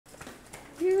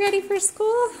You ready for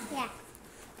school? Yeah.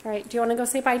 All right, do you want to go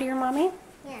say bye to your mommy?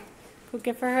 Yeah. Go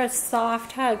give her a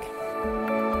soft hug.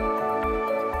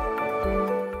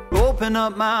 Open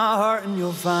up my heart and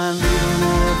you'll find we don't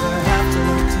ever have to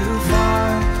look too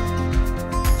far.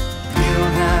 You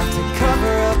don't have to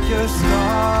cover up your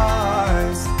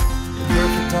scars. You're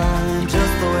perfect, darling,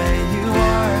 just the way you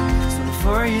are. So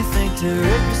before you think to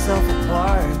rip yourself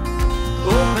apart,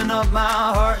 open up my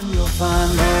heart and you'll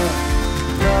find love,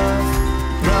 love,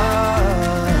 love,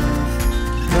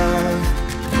 love.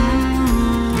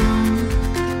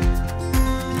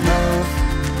 Love,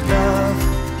 love,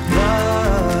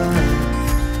 love.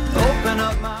 Open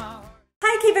up my heart.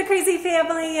 Hi, Keep It Crazy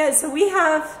family. So we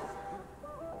have,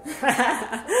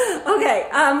 okay,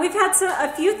 we've had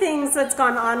a few things that's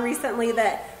gone on recently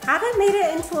that haven't made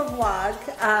it into a vlog,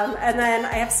 and then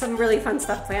I have some really fun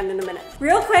stuff planned in a minute.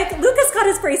 Real quick, Lucas got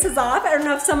his braces off. I don't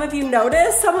know if some of you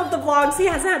noticed, some of the vlogs he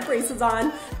hasn't had braces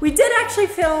on. We did actually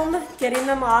film getting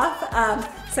them off,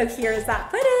 so here's that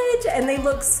footage, and they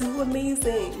look so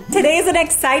amazing. Today is an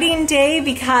exciting day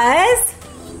because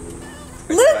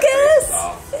Lucas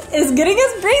is getting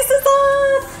his braces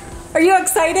off. Are you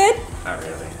excited? Not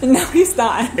really. No, he's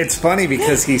not. It's funny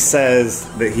because he says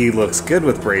that he looks good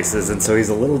with braces, and so he's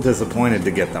a little disappointed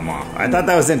to get them off. I thought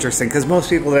that was interesting because most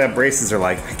people that have braces are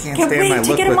like, I can't stand my look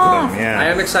with them. Yeah. I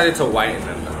am excited to whiten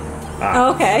them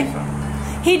though. Okay.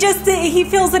 He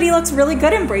feels that he looks really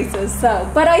good in braces,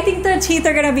 so. But I think the teeth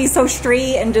are gonna be so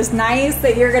straight and just nice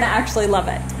that you're gonna actually love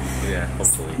it. Yeah,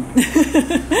 hopefully.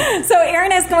 So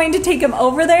Aaron is going to take him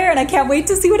over there, and I can't wait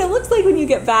to see what it looks like when you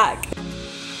get back.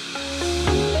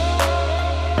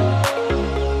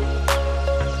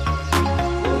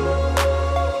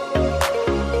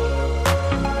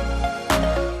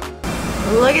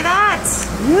 Look at that!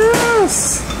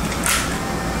 Yes!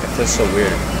 It feels so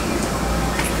weird.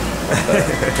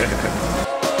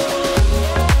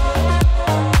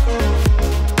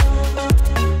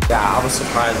 Yeah, I was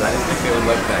surprised. I didn't think they would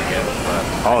look that good. But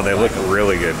Oh, they look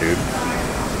really good, dude.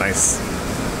 Nice.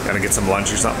 Gonna get some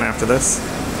lunch or something after this?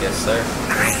 yes, sir.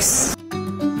 Nice.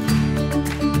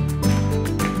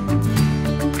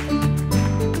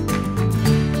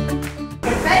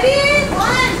 Ready?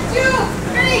 1, 2,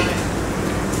 3.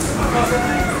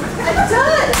 I'm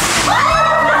done.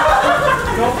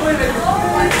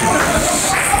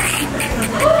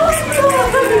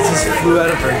 It just flew out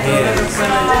of her hands.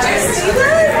 Did you see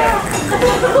that?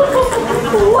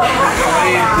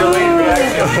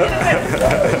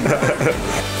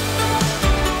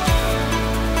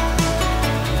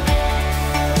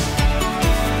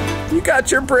 You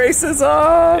got your braces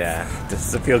off. Yeah.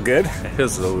 Does it feel good? It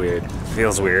feels a little weird.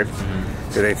 Feels weird.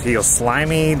 Do they feel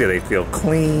slimy? Do they feel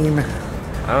clean?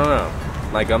 I don't know.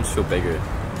 My gums feel bigger.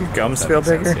 Your gums That feel makes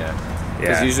sense, bigger? Yeah.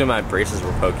 Because usually my braces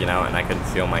were poking out and I couldn't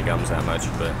feel my gums that much,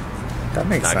 but That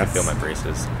makes now sense. I can feel my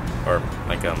braces. Or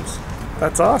my gums.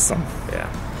 That's awesome. Yeah.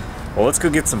 Well, let's go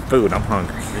get some food. I'm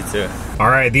hungry. Me too. All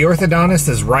right, the orthodontist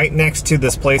is right next to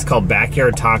this place called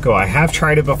Backyard Taco. I have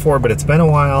tried it before, but it's been a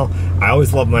while. I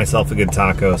always love myself a good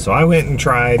taco, so I went and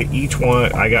tried each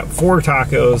one. I got 4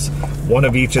 tacos, one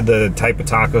of each of the type of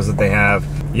tacos that they have.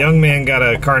 Young man got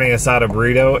a carne asada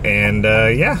burrito, and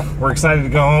yeah, we're excited to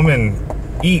go home and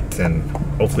eat, and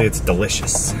hopefully it's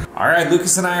delicious. All right,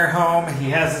 Lucas and I are home. He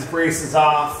has his braces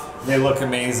off. They look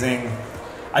amazing.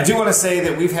 I do want to say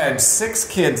that we've had 6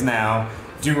 kids now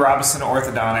do Robinson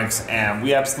Orthodontics, and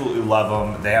we absolutely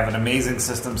love them. They have an amazing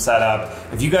system set up.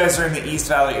 If you guys are in the East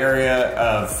Valley area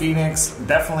of Phoenix,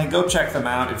 definitely go check them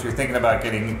out if you're thinking about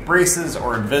getting braces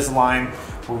or Invisalign.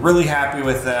 We're really happy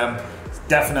with them.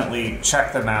 Definitely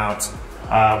check them out.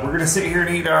 We're gonna sit here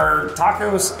and eat our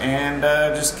tacos and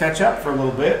just catch up for a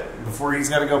little bit before he's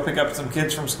gotta go pick up some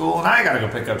kids from school, and I gotta go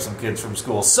pick up some kids from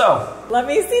school. So, Let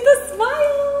me see the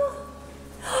smile.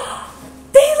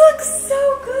 They look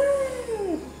so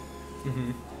good.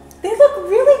 They look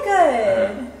really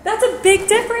good. That's a big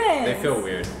difference. They feel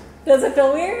weird. Does it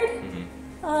feel weird?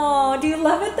 Oh, do you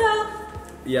love it though?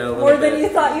 Yeah, a little More bit. than you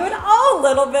thought you would? Oh, a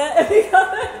little bit.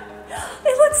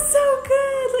 It looks so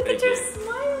good. Look at Thank your you.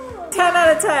 smile. 10 out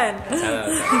of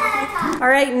 10. All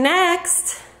right,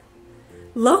 next.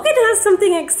 Logan has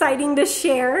something exciting to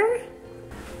share.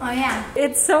 Oh yeah.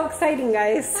 It's so exciting,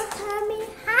 guys. Mommy,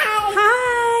 hi.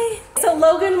 Hi. So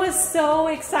Logan was so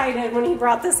excited when he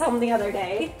brought this home the other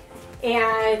day.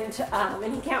 And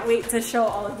he can't wait to show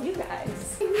all of you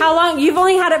guys. How long? You've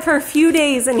only had it for a few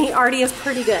days and he already is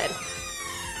pretty good.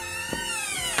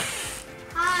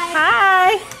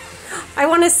 Hi. Hi. I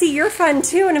want to see your fun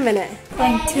too in a minute.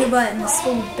 Playing tuba in the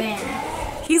school band.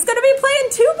 He's gonna be playing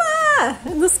tuba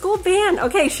in the school band.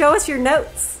 Okay, show us your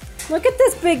notes. Look at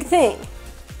this big thing.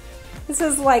 This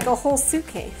is like a whole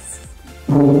suitcase.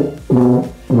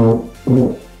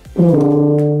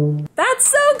 That's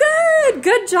so good!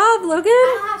 Good job, Logan.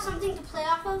 I have something to play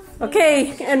off of.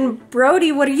 Okay, and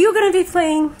Brody, what are you gonna be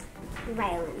playing?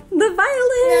 Violin. The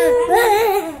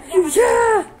violin!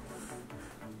 Yeah!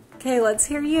 Okay, let's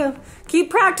hear you.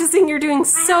 Keep practicing, you're doing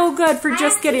so good for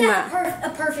just getting that. A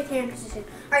perfect hand position.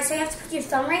 Alright, so you have to put your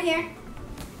thumb right here.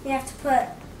 You have to put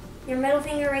your middle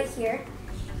finger right here.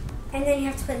 And then you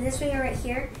have to put this finger right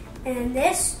here. And then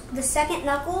this, the second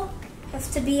knuckle, has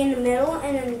to be in the middle.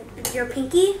 And then your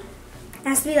pinky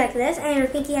has to be like this. And your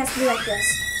pinky has to be like this.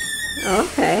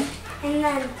 Okay. And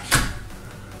then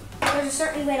there's a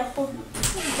certain way to hold it.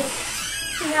 So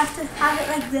you have to have it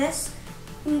like this.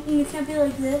 And you can't be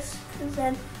like this, because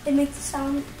then it makes the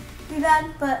sound pretty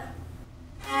bad, but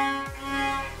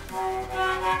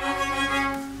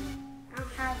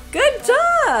Good I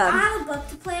job! have a book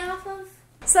to play off of.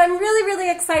 So I'm really, really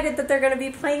excited that they're going to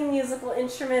be playing musical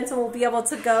instruments and we'll be able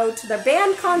to go to their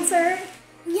band concert.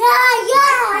 Yeah!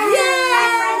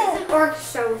 My friend is an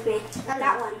orchestra with me.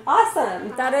 That one.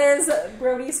 Awesome! That is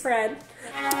Brody's friend.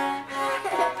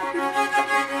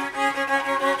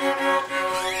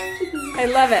 I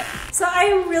love it. So I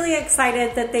am really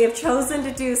excited that they have chosen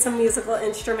to do some musical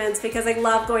instruments because I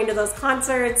love going to those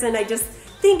concerts and I just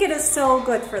think it is so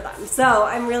good for them. So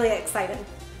I'm really excited.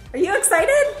 Are you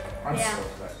excited? I'm so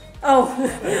excited. Oh,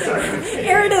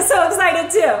 Aaron is so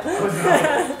excited too.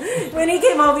 When he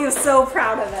came home, he was so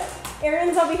proud of it.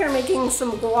 Aaron's over here making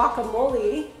some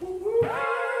guacamole.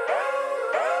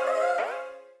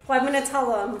 Well, I'm gonna tell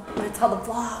the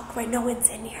vlog why no one's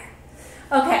in here.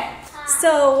 Okay,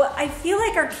 so I feel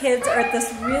like our kids are at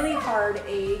this really hard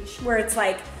age where it's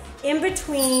like in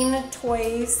between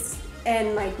toys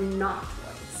and like not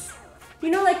toys. You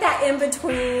know, like that in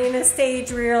between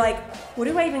stage where you're like, what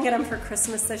do I even get them for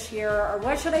Christmas this year? Or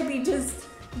what should I be just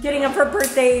getting them for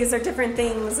birthdays or different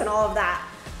things and all of that?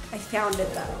 I found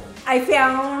it though. I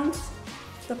found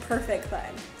the perfect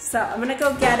thing. So I'm gonna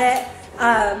go get it.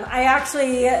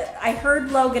 I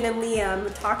heard Logan and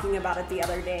Liam talking about it the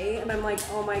other day and I'm like,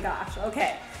 oh my gosh,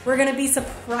 okay. We're gonna be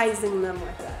surprising them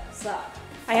with it. So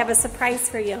I have a surprise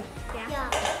for you.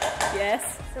 Yeah.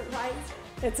 Yes? Surprise.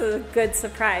 It's a good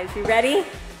surprise. You ready?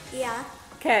 Yeah.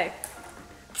 Okay.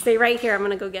 Stay right here. I'm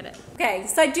gonna go get it. Okay,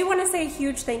 so I do want to say a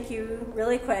huge thank you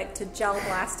really quick to Gel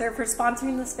Blaster for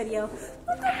sponsoring this video.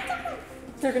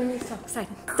 They're gonna be so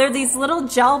excited. They're these little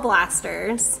gel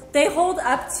blasters. They hold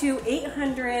up to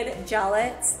 800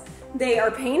 gellets. They are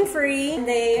pain-free,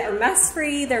 they are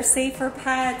mess-free, they're safe for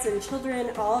pets and children,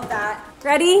 all of that.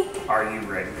 Ready? Are you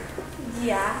ready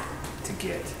Yeah. to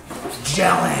get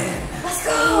gelling? Let's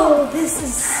go! This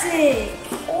is sick.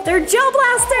 They're gel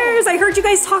blasters! I heard you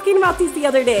guys talking about these the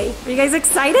other day. Are you guys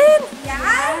excited?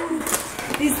 Yeah?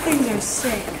 These things are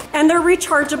sick. And they're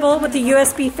rechargeable with a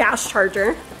USB fast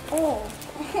charger. Oh.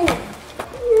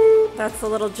 That's the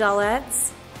little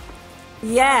gelettes.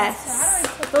 Yes.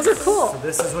 Those are cool. So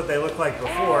this is what they look like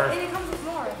before. And it comes with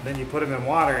more. Then you put them in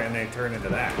water and they turn into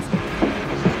that.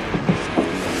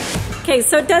 Okay,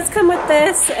 so it does come with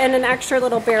this and an extra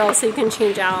little barrel so you can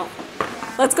change out.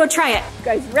 Let's go try it. You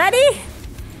guys ready?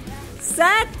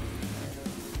 Set.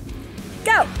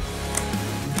 Go.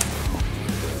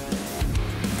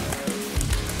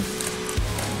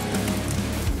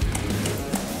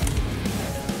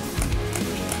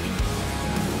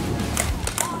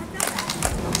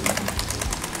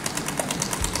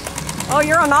 Oh,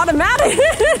 you're on automatic.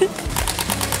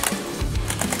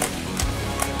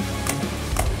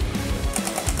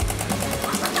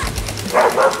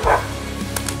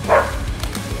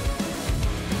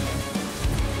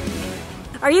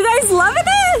 Are you guys loving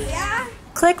it? Yeah.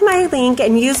 Click my link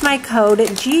and use my code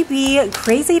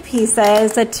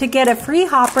GBCrazyPieces to get a free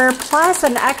hopper plus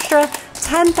an extra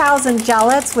 10,000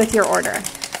 gellets with your order.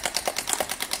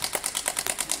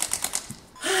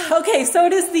 Okay, so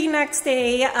it is the next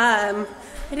day. I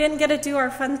didn't get to do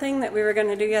our fun thing that we were going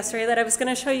to do yesterday that I was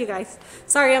going to show you guys.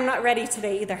 Sorry, I'm not ready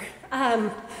today either.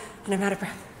 And I'm out of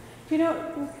breath. You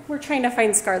know, we're trying to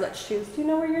find Scarlett's shoes. Do you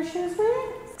know where your shoes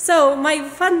went? So my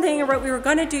fun thing, or what we were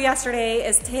going to do yesterday,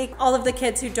 is take all of the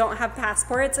kids who don't have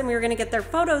passports and we were going to get their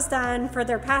photos done for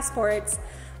their passports.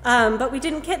 But we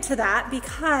didn't get to that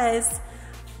because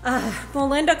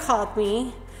Melinda called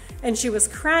me and she was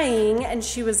crying and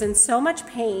she was in so much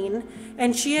pain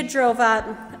and she had drove up,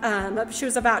 she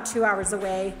was about 2 hours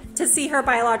away to see her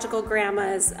biological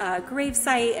grandma's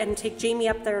gravesite and take Jamie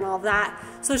up there and all of that.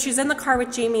 So she's in the car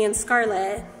with Jamie and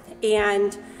Scarlett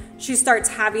and she starts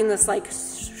having this like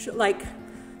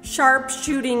sharp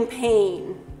shooting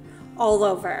pain all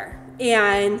over.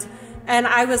 And And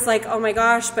I was like, oh my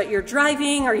gosh, but you're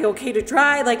driving. Are you okay to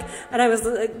drive? Like, and I was,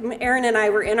 Aaron and I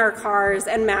were in our cars,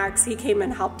 and Max, he came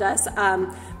and helped us.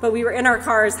 But we were in our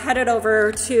cars headed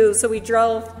over to, so we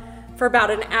drove for about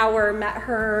an hour, met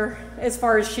her as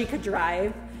far as she could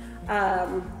drive.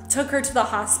 Took her to the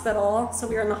hospital. So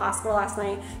we were in the hospital last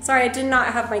night. Sorry, I did not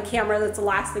have my camera. That's the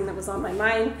last thing that was on my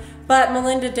mind. But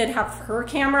Melinda did have her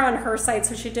camera on her side,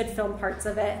 so she did film parts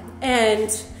of it. And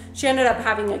she ended up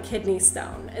having a kidney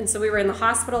stone. And so we were in the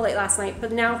hospital late last night,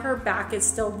 but now her back is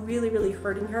still really, really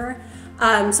hurting her.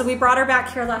 So we brought her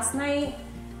back here last night.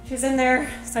 She's in there.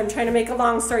 So I'm trying to make a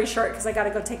long story short because I gotta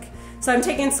go so I'm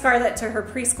taking Scarlett to her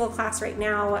preschool class right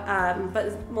now,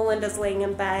 but Melinda's laying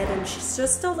in bed and she's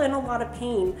just still in a lot of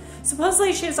pain.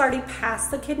 Supposedly she's already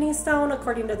passed the kidney stone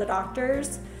according to the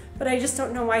doctors, but I just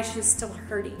don't know why she's still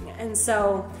hurting. And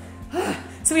so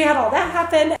we had all that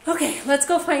happen. Okay, let's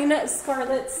go find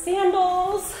Scarlett's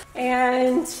sandals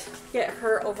and get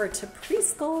her over to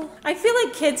preschool. I feel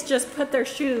like kids just put their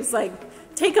shoes, like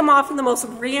take them off in the most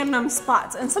random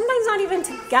spots and sometimes not even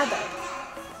together.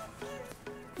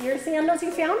 Your sandals,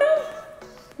 you found them?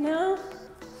 No?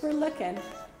 We're looking.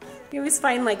 You always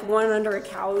find like one under a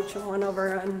couch and one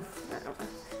over on, I don't know.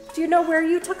 Do you know where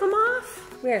you took them off?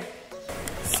 Where?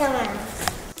 Somewhere else.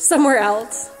 Somewhere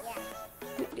else?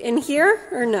 Yeah. In here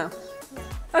or no?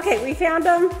 Okay, we found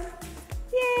them.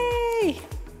 Yay!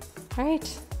 All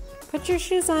right, put your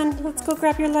shoes on. Let's go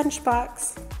grab your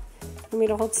lunchbox. Want me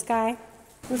to hold Sky?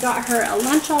 We got her a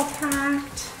lunch all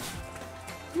packed.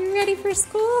 You ready for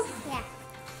school? Yeah.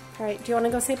 All right, do you want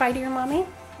to go say bye to your mommy?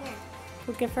 Yeah.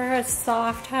 We'll give her a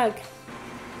soft hug.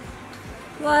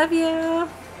 Love you.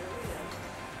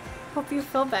 Hope you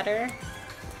feel better.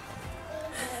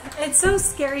 It's so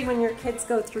scary when your kids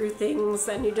go through things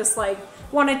and you just like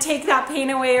want to take that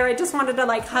pain away, or I just wanted to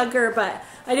like hug her, but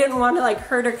I didn't want to like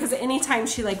hurt her because anytime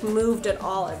she like moved at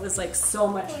all, it was like so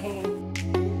much pain.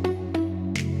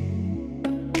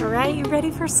 All right, you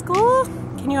ready for school?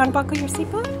 Can you unbuckle your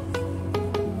seatbelt?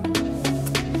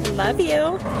 Love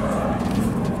you.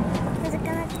 Is it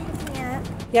gonna pick me up?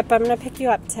 Yep, I'm gonna pick you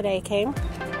up today, okay?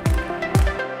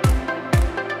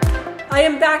 I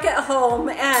am back at home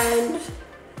and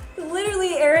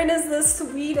literally Aaron is the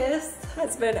sweetest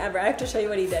husband ever. I have to show you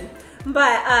what he did.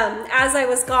 But as I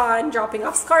was gone dropping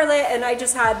off Scarlett, and I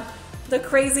just had the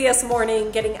craziest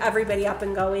morning getting everybody up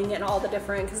and going and all the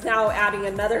different, because now adding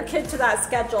another kid to that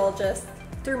schedule just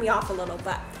threw me off a little,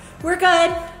 but we're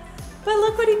good. But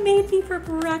look what he made me for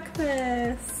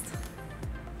breakfast.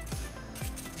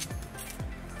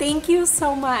 Thank you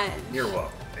so much. You're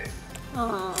welcome, babe.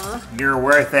 Aww. You're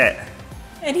worth it.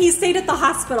 And he stayed at the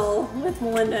hospital with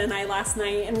Melinda and I last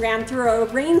night and ran through a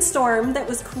rainstorm that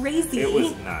was crazy. It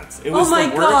was nuts. It was oh my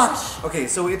the worst. gosh. Okay,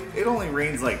 so it only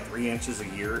rains like 3 inches a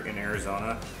year in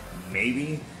Arizona,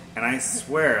 maybe. And I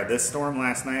swear, this storm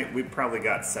last night, we probably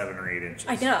got 7 or 8 inches.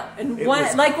 I know, and It one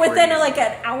was like within crazy. like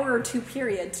an hour or two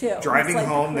period too. Driving It's like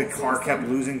home, the craziest car kept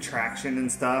thing. losing traction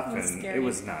and stuff, It was and scary. it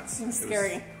was nuts. It was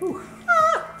scary.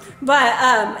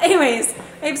 But anyways,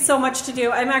 I have so much to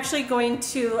do. I'm actually going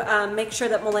to make sure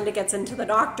that Melinda gets into the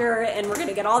doctor, and we're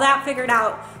gonna get all that figured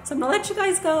out. So I'm gonna let you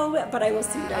guys go, but I will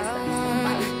see you guys next time.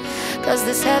 Bye. Cause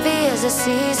this heavy is a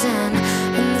season,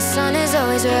 and the sun is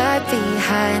always right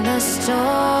behind the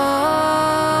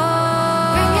storm.